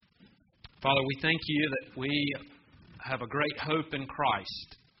Father, we thank you that we have a great hope in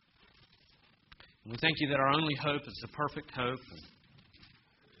Christ. And we thank you that our only hope is the perfect hope.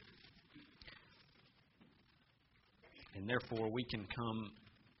 And therefore we can come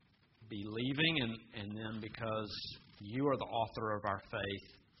believing, and then because you are the author of our faith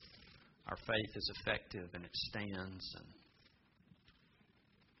is effective and it stands.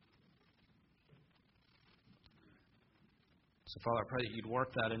 So, Father, I pray that you'd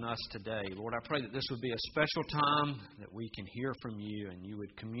work that in us today. Lord, I pray that this would be a special time that we can hear from you and you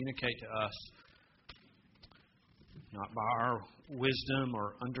would communicate to us, not by our wisdom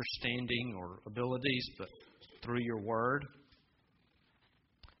or understanding or abilities, but through your word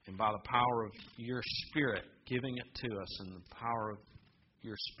and by the power of your Spirit giving it to us and the power of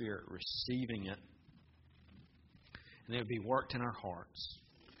your Spirit receiving it. And it would be worked in our hearts.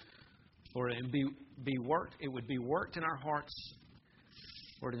 Lord, it would be worked in our hearts,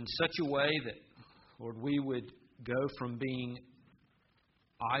 Lord, in such a way that, Lord, we would go from being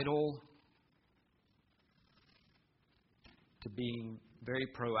idle to being very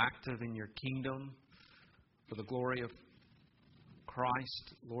proactive in your kingdom for the glory of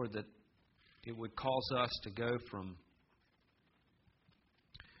Christ. Lord, that it would cause us to go from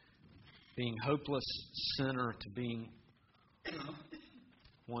being hopeless sinner to being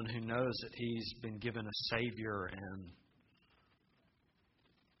one who knows that he's been given a Savior and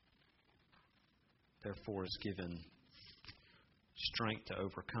therefore is given strength to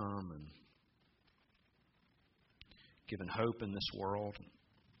overcome and given hope in this world,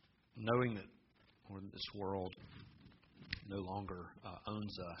 knowing that Lord, this world no longer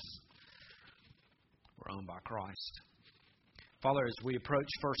owns us. We're owned by Christ. Father, as we approach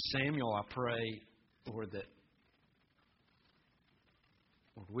 1 Samuel, I pray, Lord, that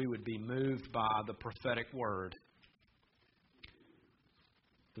we would be moved by the prophetic word.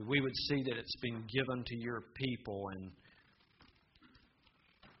 That we would see that it's been given to your people, and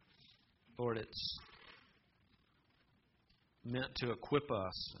Lord, it's meant to equip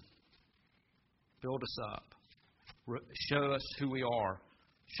us, build us up, show us who we are,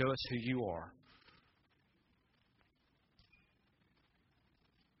 show us who you are.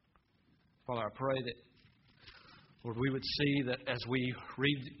 Father, I pray that, Lord, we would see that as we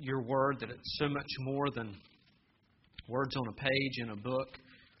read your word, that it's so much more than words on a page in a book.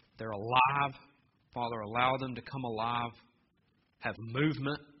 They're alive. Father, allow them to come alive, have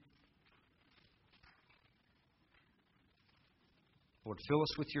movement. Lord, fill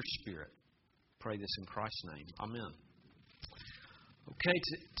us with your Spirit. Pray this in Christ's name. Amen. Okay,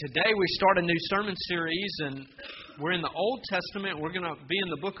 today we start a new sermon series, and we're in the Old Testament. We're going to be in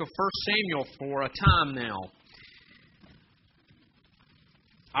the book of 1 Samuel for a time now.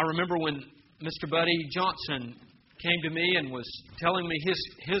 I remember when Mr. Buddy Johnson came to me and was telling me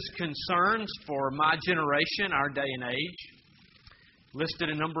his concerns for my generation, our day and age. Listed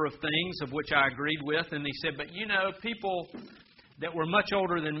a number of things of which I agreed with, and he said, but you know, people that were much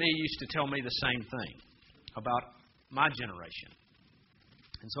older than me used to tell me the same thing about my generation.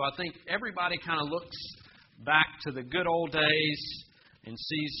 And so I think everybody kind of looks back to the good old days and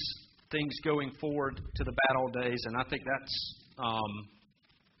sees things going forward to the bad old days, and I think that's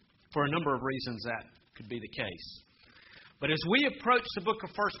for a number of reasons that could be the case. But as we approach the book of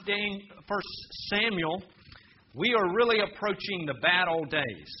 1 Samuel, we are really approaching the bad old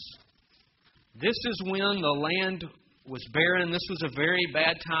days. This is when the land was barren. This was a very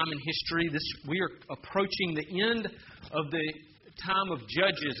bad time in history. We are approaching the end of the time of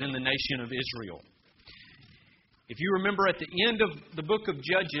judges in the nation of Israel. If you remember at the end of the book of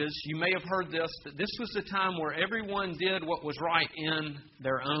Judges, you may have heard this, that this was the time where everyone did what was right in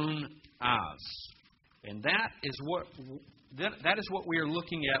their own eyes. And that is what we are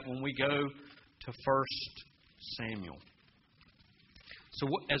looking at when we go to 1 Samuel. So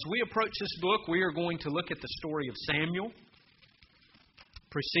as we approach this book, we are going to look at the story of Samuel,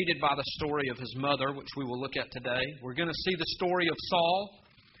 preceded by the story of his mother, which we will look at today. We're going to see the story of Saul.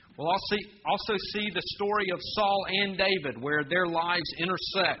 We'll also see the story of Saul and David, where their lives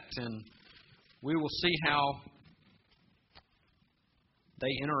intersect, and we will see how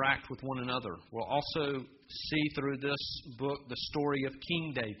they interact with one another. We'll also see through this book the story of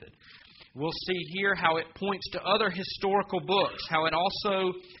King David. We'll see here how it points to other historical books, how it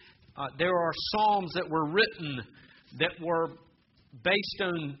also, there are psalms that were written that were based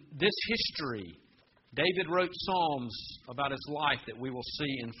on this history. David wrote psalms about his life that we will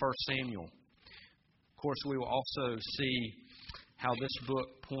see in 1 Samuel. Of course, we will also see how this book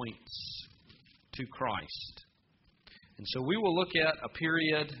points to Christ. And so we will look at a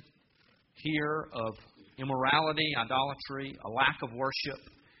period here of immorality, idolatry, a lack of worship,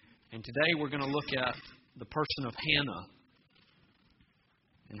 And today we're going to look at the person of Hannah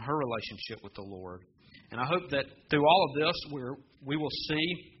and her relationship with the Lord. And I hope that through all of this, we will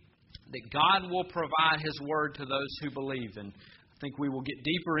see that God will provide His Word to those who believe. And I think we will get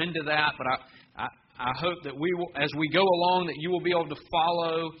deeper into that, but I hope that we will, as we go along, that you will be able to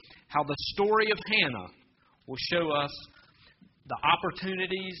follow how the story of Hannah will show us the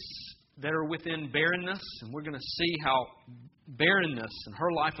opportunities that are within barrenness. And we're going to see how barrenness and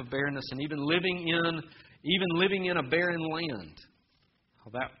her life of barrenness and even living in a barren land,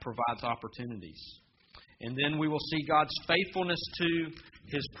 how that provides opportunities. And then we will see God's faithfulness to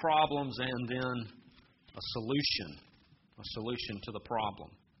His problems and then a solution to the problem.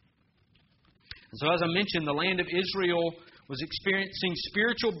 And so as I mentioned, the land of Israel was experiencing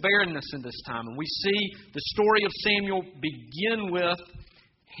spiritual barrenness in this time. And we see the story of Samuel begin with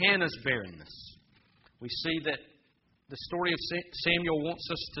Hannah's barrenness. We see that the story of Samuel wants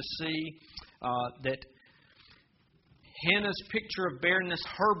us to see that Hannah's picture of barrenness,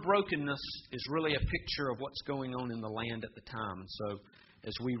 her brokenness, is really a picture of what's going on in the land at the time. And so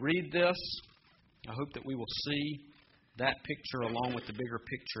as we read this, I hope that we will see that picture along with the bigger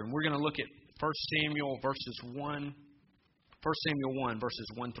picture. And we're going to look at 1 Samuel 1,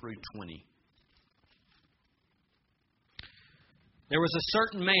 verses 1 through 20. There was a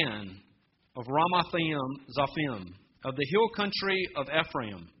certain man of Ramathaim-Zophim, of the hill country of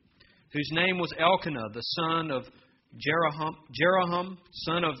Ephraim, whose name was Elkanah, the son of Jeroham,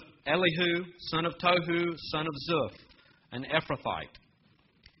 son of Elihu, son of Tohu, son of Zuph, an Ephrathite.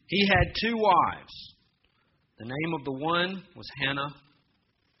 He had 2 wives. The name of the one was Hannah,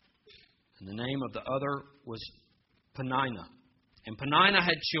 and the name of the other was Peninnah. And Peninnah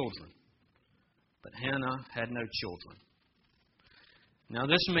had children, but Hannah had no children. Now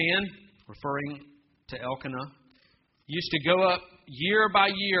this man, referring to Elkanah, used to go up year by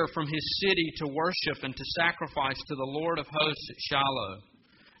year from his city to worship and to sacrifice to the Lord of hosts at Shiloh.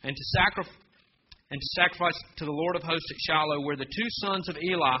 And to sacrifice to the Lord of hosts at Shiloh, where the 2 sons of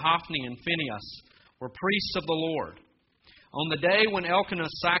Eli, Hophni and Phinehas, were priests of the Lord. On the day when Elkanah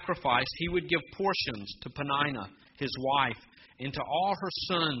sacrificed, he would give portions to Peninnah, his wife, and to all her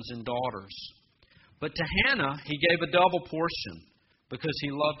sons and daughters. But to Hannah he gave a double portion, because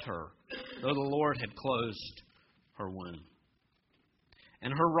he loved her, though the Lord had closed her womb.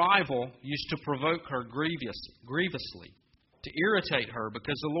 And her rival used to provoke her grievously, to irritate her,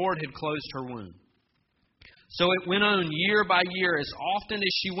 because the Lord had closed her womb. So it went on year by year. As often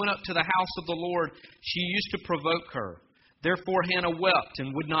as she went up to the house of the Lord, she used to provoke her. Therefore Hannah wept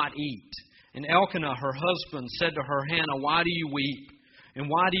and would not eat. And Elkanah, her husband, said to her, Hannah, why do you weep? And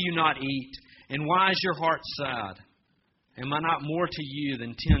why do you not eat? And why is your heart sad? Am I not more to you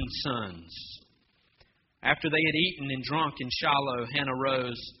than 10 sons? After they had eaten and drunk in Shiloh, Hannah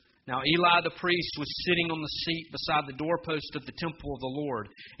rose. Now Eli the priest was sitting on the seat beside the doorpost of the temple of the Lord.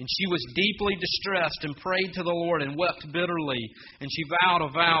 And she was deeply distressed and prayed to the Lord and wept bitterly. And she vowed a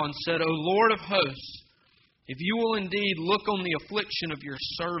vow and said, O Lord of hosts, if you will indeed look on the affliction of your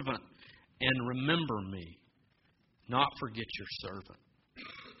servant and remember me, not forget your servant,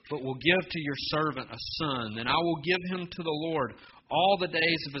 but will give to your servant a son, then I will give him to the Lord all the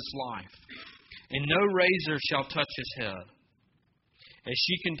days of his life, and no razor shall touch his head. As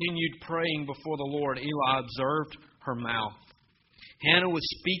she continued praying before the Lord, Eli observed her mouth. Hannah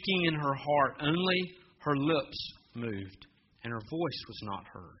was speaking in her heart, only her lips moved, and her voice was not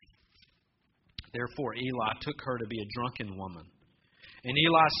heard. Therefore Eli took her to be a drunken woman. And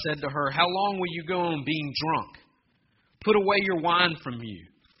Eli said to her, How long will you go on being drunk? Put away your wine from you.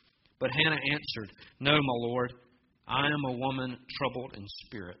 But Hannah answered, No, my Lord, I am a woman troubled in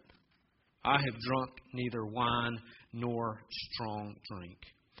spirit. I have drunk neither wine nor strong drink,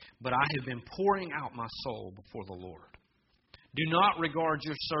 but I have been pouring out my soul before the Lord. Do not regard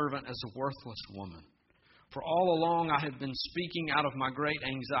your servant as a worthless woman, for all along I have been speaking out of my great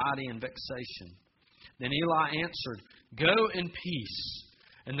anxiety and vexation. Then Eli answered, Go in peace,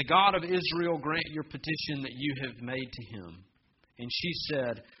 and the God of Israel grant your petition that you have made to him. And she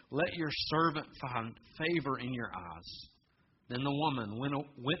said, Let your servant find favor in your eyes. Then the woman went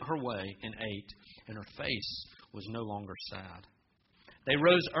her way and ate, and her face was no longer sad. They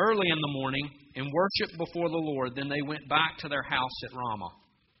rose early in the morning and worshipped before the Lord. Then they went back to their house at Ramah.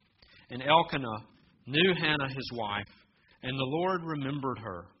 And Elkanah knew Hannah his wife, and the Lord remembered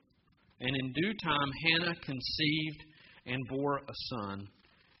her. And in due time Hannah conceived and bore a son,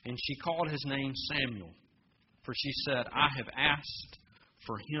 and she called his name Samuel. For she said, I have asked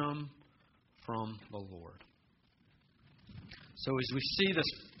for him from the Lord. So as we see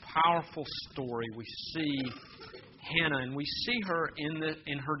this powerful story, we see Hannah, and we see her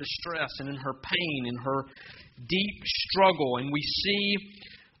in her distress and in her pain, in her deep struggle. And we see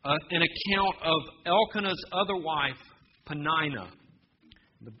an account of Elkanah's other wife, Peninnah.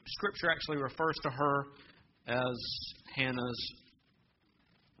 The Scripture actually refers to her as Hannah's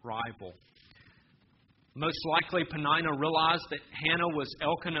rival. Most likely, Peninnah realized that Hannah was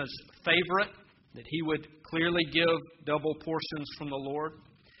Elkanah's favorite, that he would clearly give double portions from the Lord.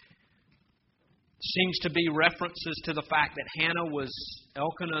 Seems to be references to the fact that Hannah was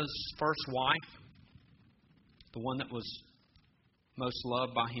Elkanah's first wife, the one that was most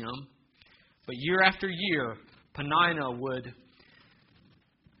loved by him. But year after year, Peninnah would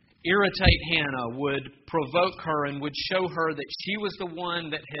irritate Hannah, would provoke her, and would show her that she was the one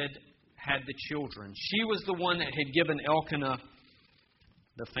that had the children. She was the one that had given Elkanah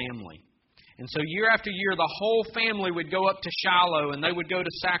the family. And so year after year, the whole family would go up to Shiloh, and they would go to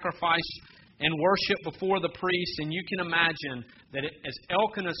sacrifice and worship before the priest. And you can imagine that as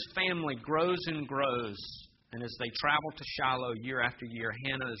Elkanah's family grows and grows, and as they travel to Shiloh year after year,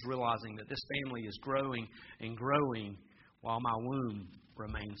 Hannah is realizing that this family is growing and growing while my womb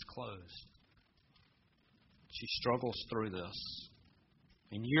remains closed. She struggles through this.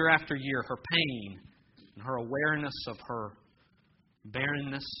 And year after year, her pain and her awareness of her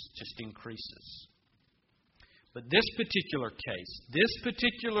barrenness just increases. But this particular case, this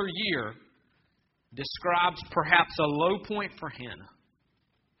particular year, describes perhaps a low point for Hannah.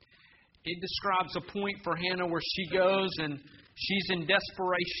 It describes a point for Hannah where she goes and she's in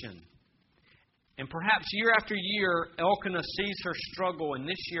desperation. And perhaps year after year, Elkanah sees her struggle, and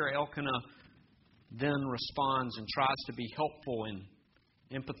this year Elkanah then responds and tries to be helpful and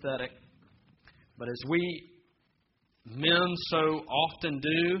empathetic. But as we men so often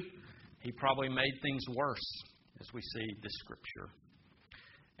do, he probably made things worse, as we see this Scripture.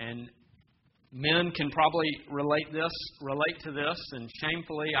 And men can probably relate to this, and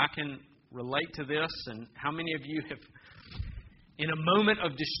shamefully I can relate to this. And how many of you have, in a moment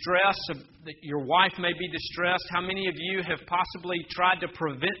of distress, that your wife may be distressed, how many of you have possibly tried to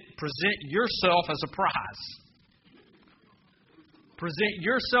present yourself as a prize? Present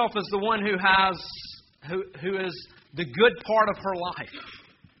yourself as the one who is the good part of her life,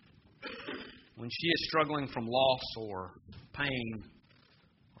 when she is struggling from loss or pain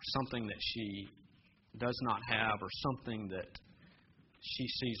or something that she does not have, or something that she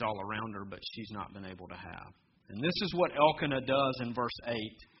sees all around her but she's not been able to have. And this is what Elkanah does in verse 8.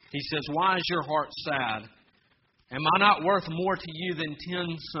 He says, "Why is your heart sad? Am I not worth more to you than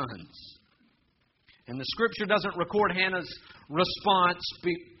 10 sons?" And the Scripture doesn't record Hannah's response,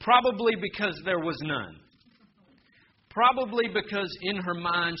 probably because there was none. Probably because in her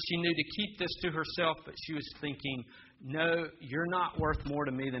mind she knew to keep this to herself, but she was thinking, no, you're not worth more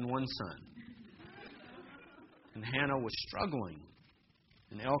to me than 1 son. And Hannah was struggling.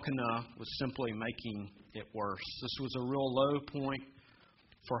 And Elkanah was simply making it worse. This was a real low point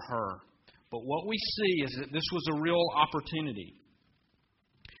for her. But what we see is that this was a real opportunity.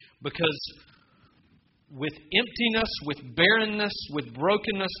 Because with emptiness, with barrenness, with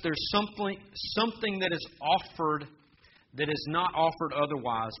brokenness, there's something that is offered that is not offered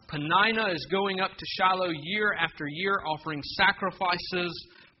otherwise. Peninnah is going up to Shiloh year after year, offering sacrifices,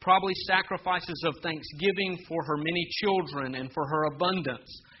 probably sacrifices of thanksgiving for her many children and for her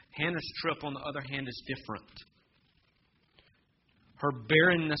abundance. Hannah's trip, on the other hand, is different. Her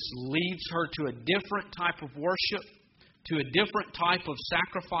barrenness leads her to a different type of worship, to a different type of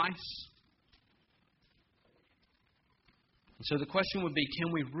sacrifice. And so the question would be,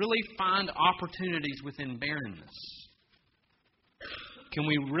 can we really find opportunities within barrenness? Can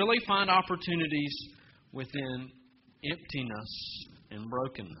we really find opportunities within emptiness and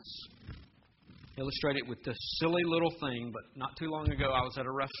brokenness? Illustrate it with this silly little thing, but not too long ago I was at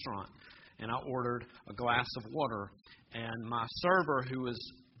a restaurant and I ordered a glass of water. And my server, who was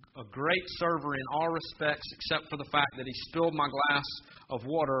a great server in all respects except for the fact that he spilled my glass of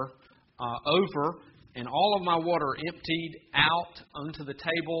water over, and all of my water emptied out onto the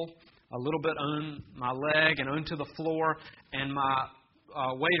table, a little bit on my leg and onto the floor, and my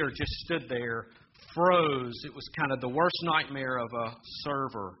waiter just stood there, froze. It was kind of the worst nightmare of a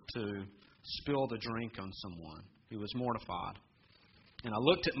server to spill the drink on someone. He was mortified. And I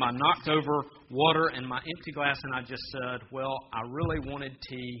looked at my knocked over water and my empty glass, and I just said, well, I really wanted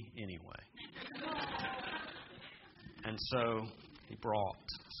tea anyway. And so he brought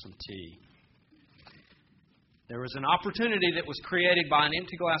some tea. There was an opportunity that was created by an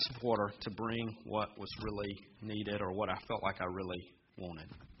empty glass of water to bring what was really needed, or what I felt like I really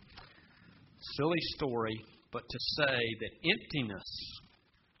wanted. Silly story, but to say that emptiness,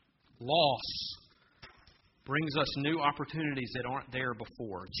 loss, brings us new opportunities that aren't there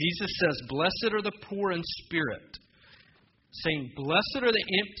before. Jesus says, "Blessed are the poor in spirit," saying, "Blessed are the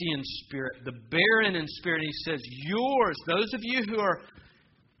empty in spirit, the barren in spirit." He says, "Yours, those of you who are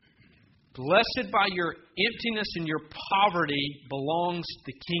blessed by your emptiness and your poverty, belongs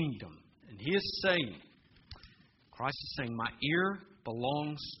the kingdom." And He is saying, Christ is saying, "My ear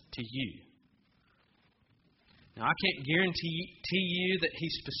belongs to you." Now, I can't guarantee to you that He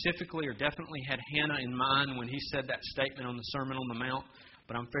specifically or definitely had Hannah in mind when He said that statement on the Sermon on the Mount,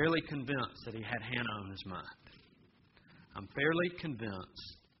 but I'm fairly convinced that He had Hannah on His mind. I'm fairly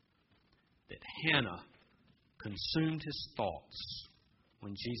convinced that Hannah consumed His thoughts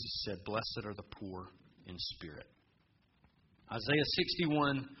when Jesus said, "Blessed are the poor in spirit." Isaiah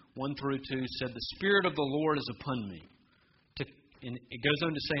 61, 1 through 2 said, "The Spirit of the Lord is upon me." And it goes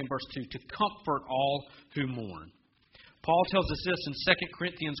on to say in verse 2, "to comfort all who mourn." Paul tells us this in 2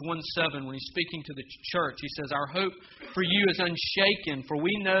 Corinthians 1:7 when he's speaking to the church. He says, "Our hope for you is unshaken, for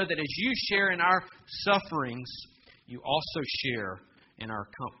we know that as you share in our sufferings, you also share in our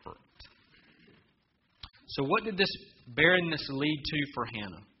comfort." So what did this barrenness lead to for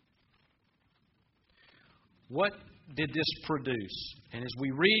Hannah? What did this produce? And as we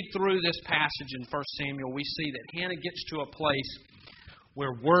read through this passage in 1 Samuel, we see that Hannah gets to a place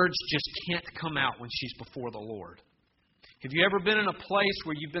where words just can't come out when she's before the Lord. Have you ever been in a place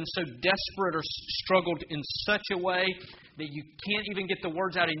where you've been so desperate or struggled in such a way that you can't even get the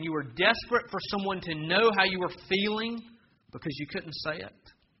words out, and you were desperate for someone to know how you were feeling because you couldn't say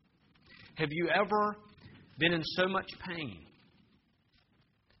it? Have you ever been in so much pain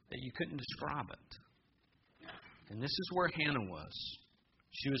that you couldn't describe it? And this is where Hannah was.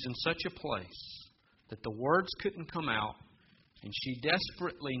 She was in such a place that the words couldn't come out, and she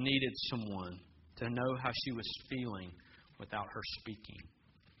desperately needed someone to know how she was feeling without her speaking.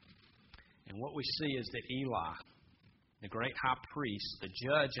 And what we see is that Eli, the great high priest, the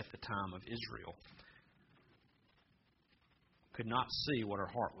judge at the time of Israel, could not see what her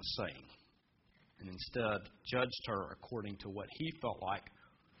heart was saying, and instead judged her according to what he felt like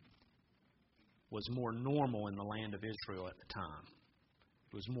was more normal in the land of Israel at the time.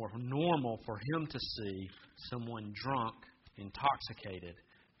 It was more normal for him to see someone drunk, intoxicated,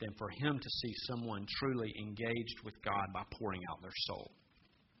 than for him to see someone truly engaged with God by pouring out their soul.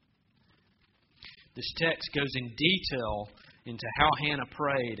 This text goes in detail into how Hannah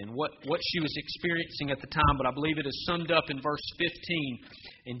prayed and what she was experiencing at the time, but I believe it is summed up in verse 15.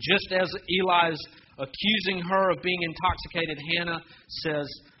 And just as Eli is accusing her of being intoxicated, Hannah says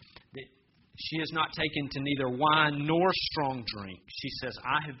that she has not taken to neither wine nor strong drink. She says,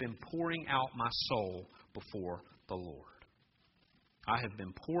 "I have been pouring out my soul before the Lord." I have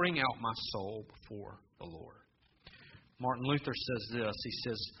been pouring out my soul before the Lord. Martin Luther says this.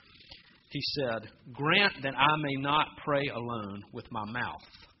 He said, "Grant that I may not pray alone with my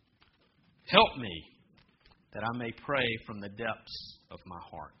mouth. Help me that I may pray from the depths of my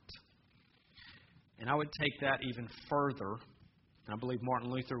heart." And I would take that even further. And I believe Martin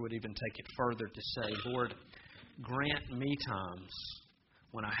Luther would even take it further to say, "Lord, grant me times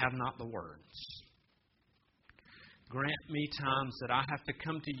when I have not the words. Grant me times that I have to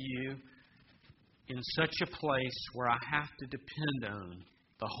come to you in such a place where I have to depend on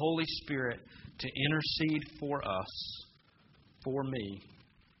the Holy Spirit to intercede for us, for me,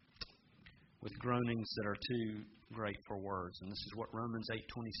 with groanings that are too great for words." And this is what Romans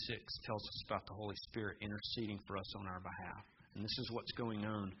 8:26 tells us about the Holy Spirit interceding for us on our behalf. And this is what's going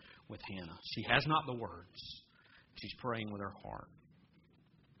on with Hannah. She has not the words. She's praying with her heart.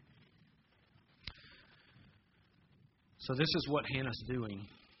 So this is what Hannah's doing.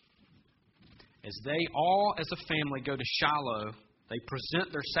 As they all, as a family, go to Shiloh, they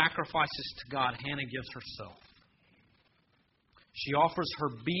present their sacrifices to God. Hannah gives herself. She offers her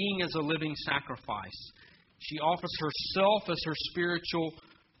being as a living sacrifice. She offers herself as her spiritual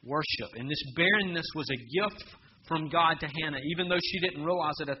worship. And this barrenness was a gift from God to Hannah, even though she didn't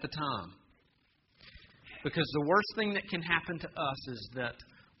realize it at the time. Because the worst thing that can happen to us is that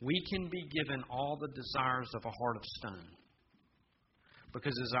we can be given all the desires of a heart of stone.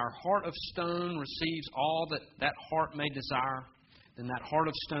 Because as our heart of stone receives all that heart may desire, then that heart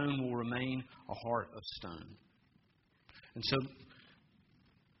of stone will remain a heart of stone. And so,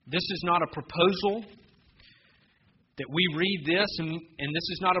 this is not a proposal that we read this, and this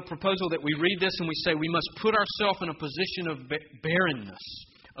is not a proposal that we read this and we say we must put ourselves in a position of barrenness,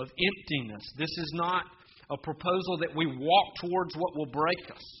 of emptiness. This is not a proposal that we walk towards what will break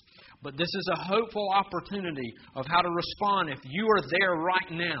us. But this is a hopeful opportunity of how to respond if you are there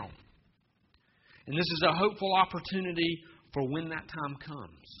right now. And this is a hopeful opportunity for when that time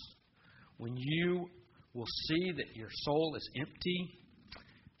comes. When you will see that your soul is empty,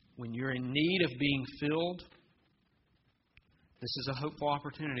 when you're in need of being filled, this is a hopeful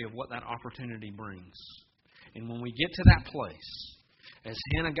opportunity of what that opportunity brings. And when we get to that place, as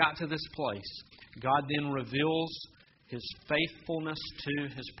Hannah got to this place, God then reveals His faithfulness to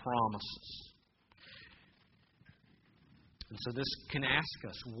His promises. And so this can ask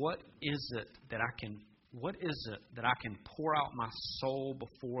us, what is it that I can pour out my soul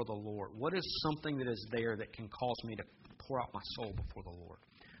before the Lord? What is something that is there that can cause me to pour out my soul before the Lord?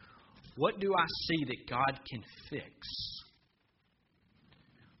 What do I see that God can fix?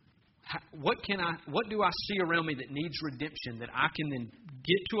 What do I see around me that needs redemption that I can then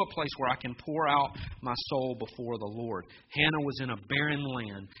get to a place where I can pour out my soul before the Lord? Hannah was in a barren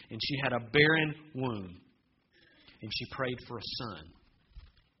land, and she had a barren womb, and she prayed for a son.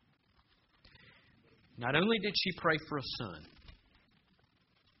 Not only did she pray for a son,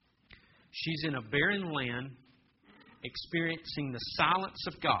 she's in a barren land, experiencing the silence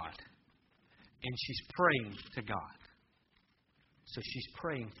of God, and she's praying to God. So she's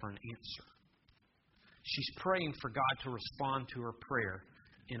praying for an answer. She's praying for God to respond to her prayer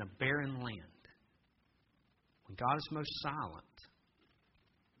in a barren land. When God is most silent,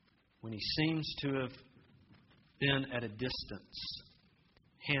 when He seems to have been at a distance,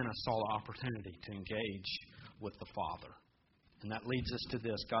 Hannah saw the opportunity to engage with the Father. And that leads us to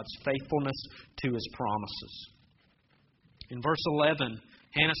this, God's faithfulness to His promises. In verse 11,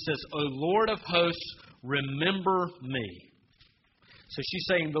 Hannah says, O Lord of hosts, remember me. So she's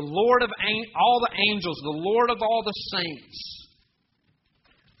saying, the Lord of all the angels, the Lord of all the saints,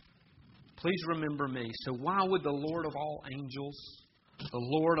 please remember me. So why would the Lord of all angels, the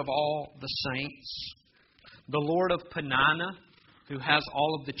Lord of all the saints, the Lord of Peninnah, who has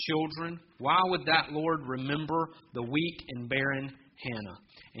all of the children, why would that Lord remember the weak and barren Hannah?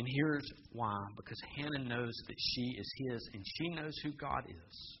 And here's why. Because Hannah knows that she is His, and she knows who God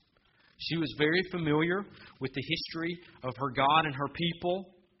is. She was very familiar with the history of her God and her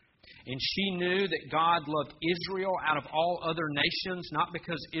people. And she knew that God loved Israel out of all other nations, not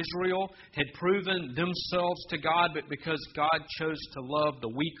because Israel had proven themselves to God, but because God chose to love the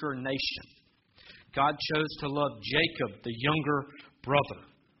weaker nation. God chose to love Jacob, the younger brother.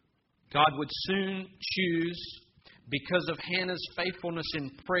 God would soon choose, because of Hannah's faithfulness in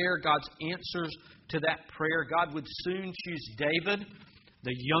prayer, God's answers to that prayer, God would soon choose David,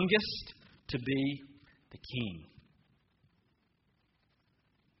 the youngest, to be the king.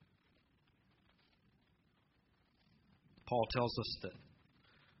 Paul tells us that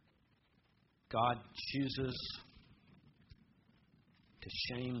God chooses to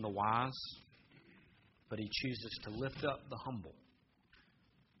shame the wise, but He chooses to lift up the humble.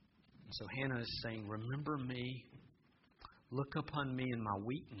 And so Hannah is saying, remember me, look upon me in my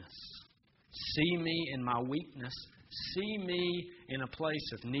weakness, see me in my weakness, see me in a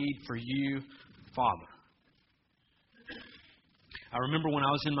place of need for you, Father. I remember when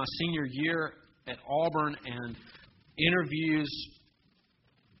I was in my senior year at Auburn and interviews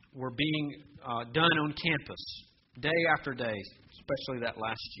were being done on campus day after day, especially that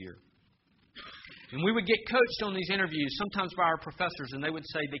last year. And we would get coached on these interviews, sometimes by our professors, and they would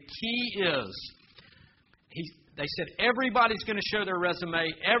say the key is, they said, everybody's going to show their resume,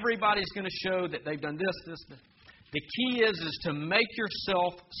 everybody's going to show that they've done this. The key is to make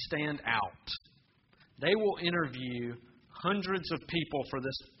yourself stand out. They will interview hundreds of people for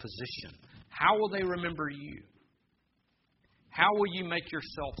this position. How will they remember you? How will you make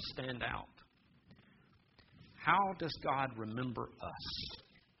yourself stand out? How does God remember us?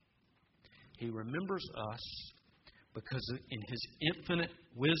 He remembers us because in His infinite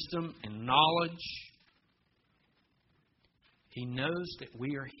wisdom and knowledge, He knows that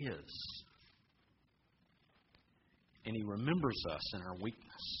we are His. And He remembers us in our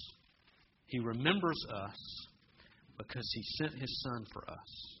weakness. He remembers us because He sent His Son for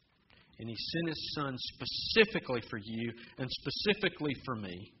us. And He sent His Son specifically for you and specifically for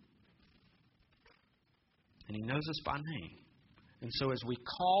me. And He knows us by name. And so as we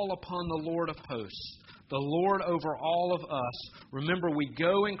call upon the Lord of hosts, the Lord over all of us, remember we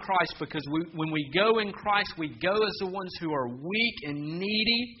go in Christ because when we go in Christ, we go as the ones who are weak and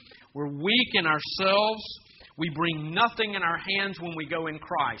needy. We're weak in ourselves. We bring nothing in our hands when we go in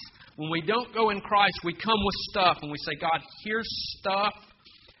Christ. When we don't go in Christ, we come with stuff and we say, God, here's stuff.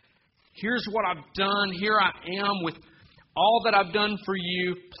 Here's what I've done. Here I am with all that I've done for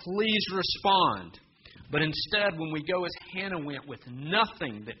you. Please respond. But instead, when we go as Hannah went with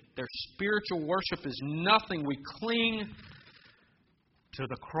nothing, that their spiritual worship is nothing, we cling to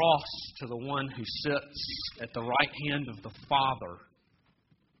the cross, to the one who sits at the right hand of the Father,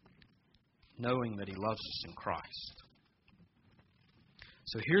 knowing that He loves us in Christ.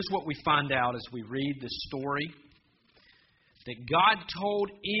 So here's what we find out as we read this story. That God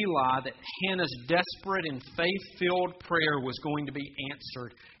told Eli that Hannah's desperate and faith-filled prayer was going to be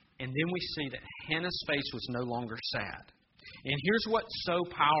answered. And then we see that Hannah's face was no longer sad. And here's what's so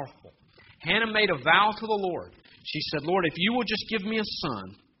powerful. Hannah made a vow to the Lord. She said, Lord, if you will just give me a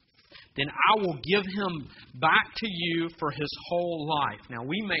son, then I will give him back to you for his whole life. Now,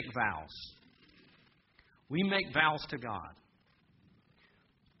 we make vows. We make vows to God.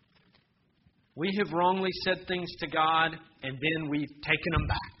 We have wrongly said things to God, and then we've taken them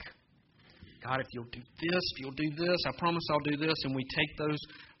back. God, if you'll do this, if you'll do this, I promise I'll do this, and we take those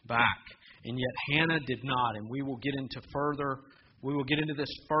back. And yet Hannah did not, and we will get into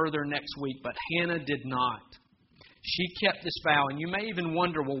this further next week, but Hannah did not. She kept this vow, and you may even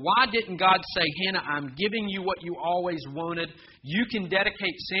wonder, well, why didn't God say, Hannah, I'm giving you what you always wanted. You can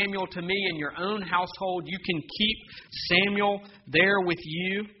dedicate Samuel to me in your own household. You can keep Samuel there with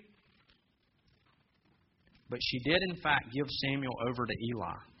you. But she did, in fact, give Samuel over to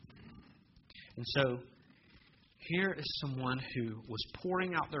Eli. And so, here is someone who was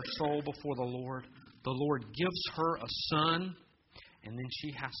pouring out their soul before the Lord. The Lord gives her a son, and then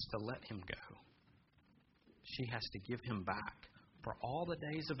she has to let him go. She has to give him back for all the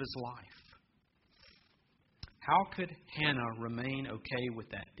days of his life. How could Hannah remain okay with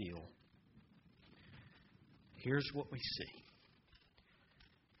that deal? Here's what we see.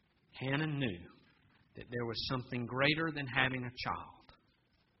 Hannah knew that there was something greater than having a child.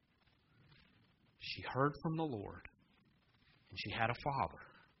 She heard from the Lord, and she had a father.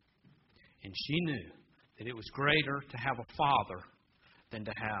 And she knew that it was greater to have a father than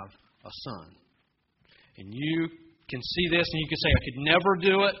to have a son. And you can see this, and you can say, I could never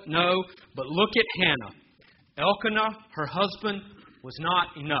do it. No, but look at Hannah. Elkanah, her husband, was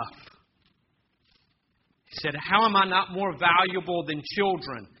not enough. He said, how am I not more valuable than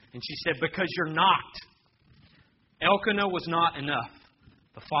children? And she said, because you're not. Elkanah was not enough.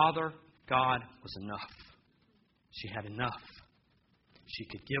 The Father, God, was enough. She had enough. She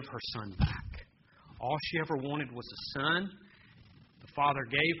could give her son back. All she ever wanted was a son. The Father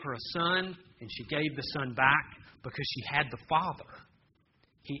gave her a son, and she gave the son back because she had the Father.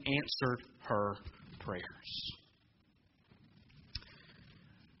 He answered her prayers.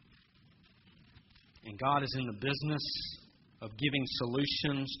 And God is in the business of giving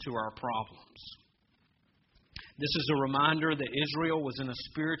solutions to our problems. This is a reminder that Israel was in a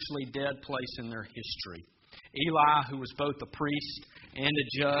spiritually dead place in their history. Eli, who was both a priest and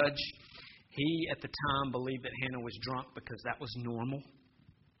a judge, he at the time believed that Hannah was drunk because that was normal.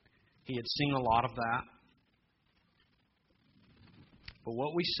 He had seen a lot of that. But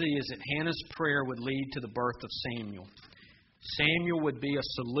what we see is that Hannah's prayer would lead to the birth of Samuel. Samuel would be a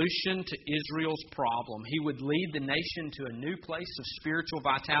solution to Israel's problem. He would lead the nation to a new place of spiritual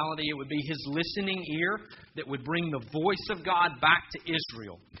vitality. It would be his listening ear that would bring the voice of God back to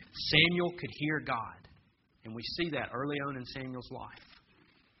Israel. Samuel could hear God. And we see that early on in Samuel's life.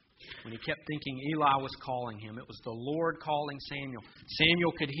 When he kept thinking Eli was calling him, it was the Lord calling Samuel.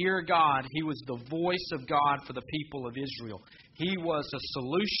 Samuel could hear God. He was the voice of God for the people of Israel. He was a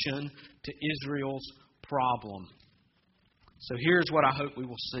solution to Israel's problem. So here's what I hope we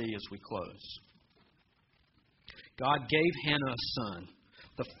will see as we close. God gave Hannah a son.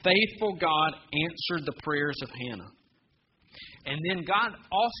 The faithful God answered the prayers of Hannah. And then God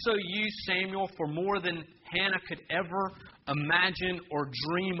also used Samuel for more than Hannah could ever imagine or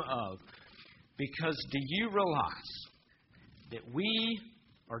dream of. Because do you realize that we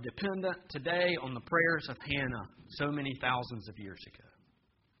are dependent today on the prayers of Hannah so many thousands of years ago?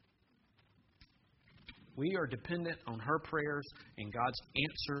 We are dependent on her prayers and God's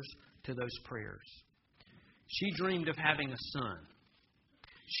answers to those prayers. She dreamed of having a son.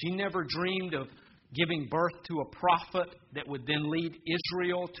 She never dreamed of giving birth to a prophet that would then lead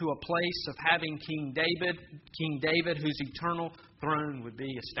Israel to a place of having King David, whose eternal throne would be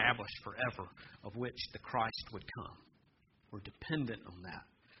established forever, of which the Christ would come. We're dependent on that.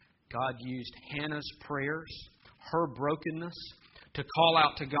 God used Hannah's prayers, her brokenness, to call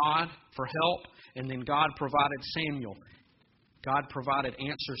out to God for help, and then God provided Samuel. God provided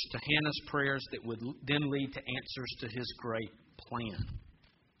answers to Hannah's prayers that would then lead to answers to His great plan.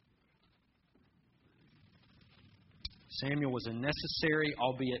 Samuel was a necessary,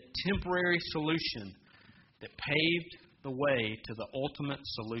 albeit temporary, solution that paved the way to the ultimate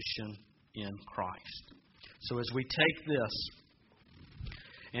solution in Christ. So as we take this,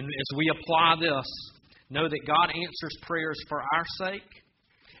 and as we apply this, know that God answers prayers for our sake,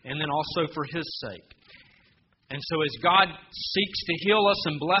 and then also for His sake. And so as God seeks to heal us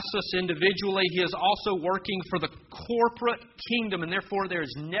and bless us individually, He is also working for the corporate kingdom, and therefore there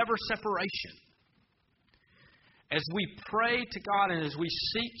is never separation. As we pray to God and as we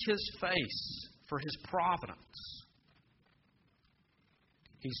seek His face for His providence,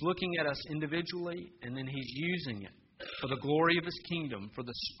 He's looking at us individually, and then He's using it for the glory of His kingdom, for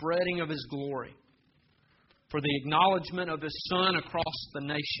the spreading of His glory, for the acknowledgement of His Son across the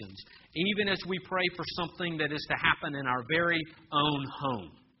nations, even as we pray for something that is to happen in our very own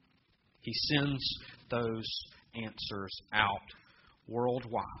home. He sends those answers out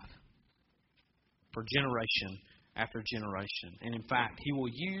worldwide for generation after generation. And in fact, He will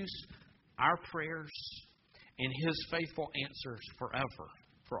use our prayers and His faithful answers forever,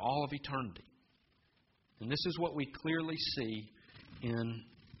 for all of eternity. And this is what we clearly see in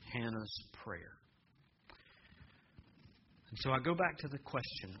Hannah's prayer. And so I go back to the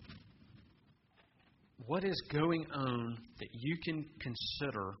question, what is going on that you can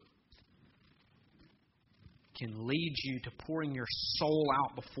consider can lead you to pouring your soul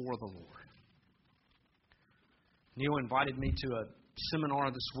out before the Lord? Neil invited me to a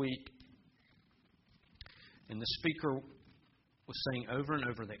seminar this week, and the speaker was saying over and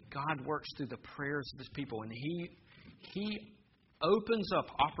over that God works through the prayers of His people, and He opens up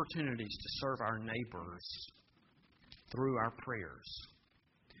opportunities to serve our neighbors through our prayers.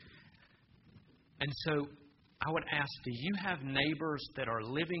 And so I would ask, do you have neighbors that are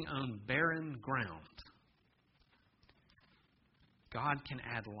living on barren ground? God can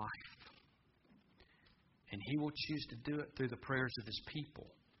add life. And He will choose to do it through the prayers of His people.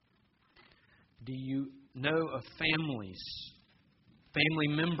 Do you know of family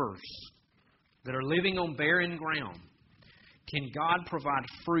members that are living on barren ground? Can God provide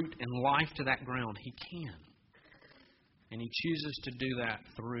fruit and life to that ground? He can. And He chooses to do that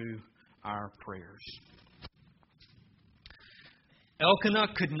through our prayers.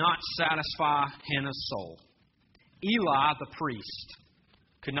 Elkanah could not satisfy Hannah's soul. Eli, the priest,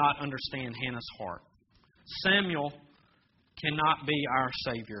 could not understand Hannah's heart. Samuel cannot be our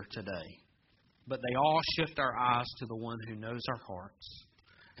Savior today. But they all shift our eyes to the one who knows our hearts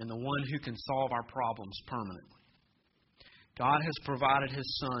and the one who can solve our problems permanently. God has provided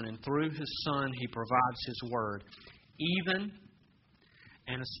His Son, and through His Son He provides His Word, even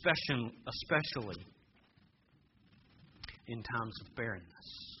and especially in times of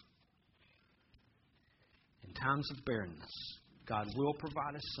barrenness. In times of barrenness, God will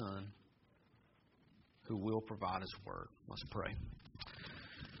provide His Son, who will provide His Word. Let's pray.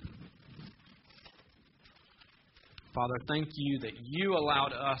 Father, thank You that You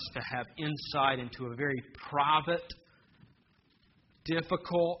allowed us to have insight into a very private,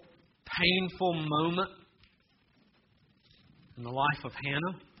 difficult, painful moment in the life of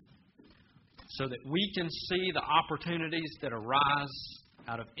Hannah, so that we can see the opportunities that arise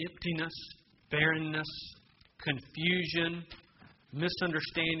out of emptiness, barrenness, confusion,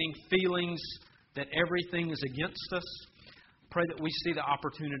 misunderstanding, feelings that everything is against us. Pray that we see the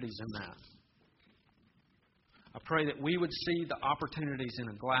opportunities in that. I pray that we would see the opportunities in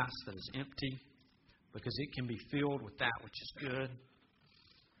a glass that is empty, because it can be filled with that which is good.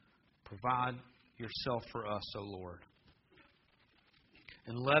 Provide Yourself for us, O Lord.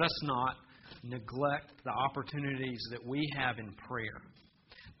 And let us not neglect the opportunities that we have in prayer,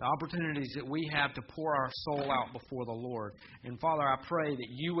 the opportunities that we have to pour our soul out before the Lord. And Father, I pray that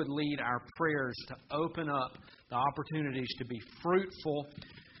You would lead our prayers to open up the opportunities to be fruitful,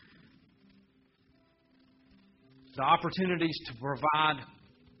 the opportunities to provide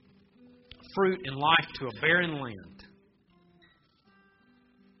fruit and life to a barren land.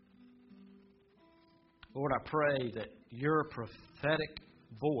 Lord, I pray that Your prophetic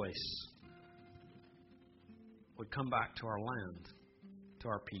voice would come back to our land, to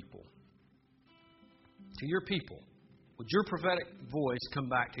our people. To Your people. Would Your prophetic voice come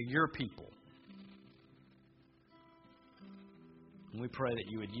back to Your people? And we pray that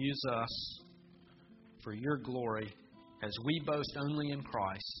You would use us for Your glory as we boast only in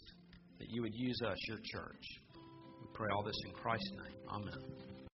Christ, that You would use us, Your church. We pray all this in Christ's name. Amen.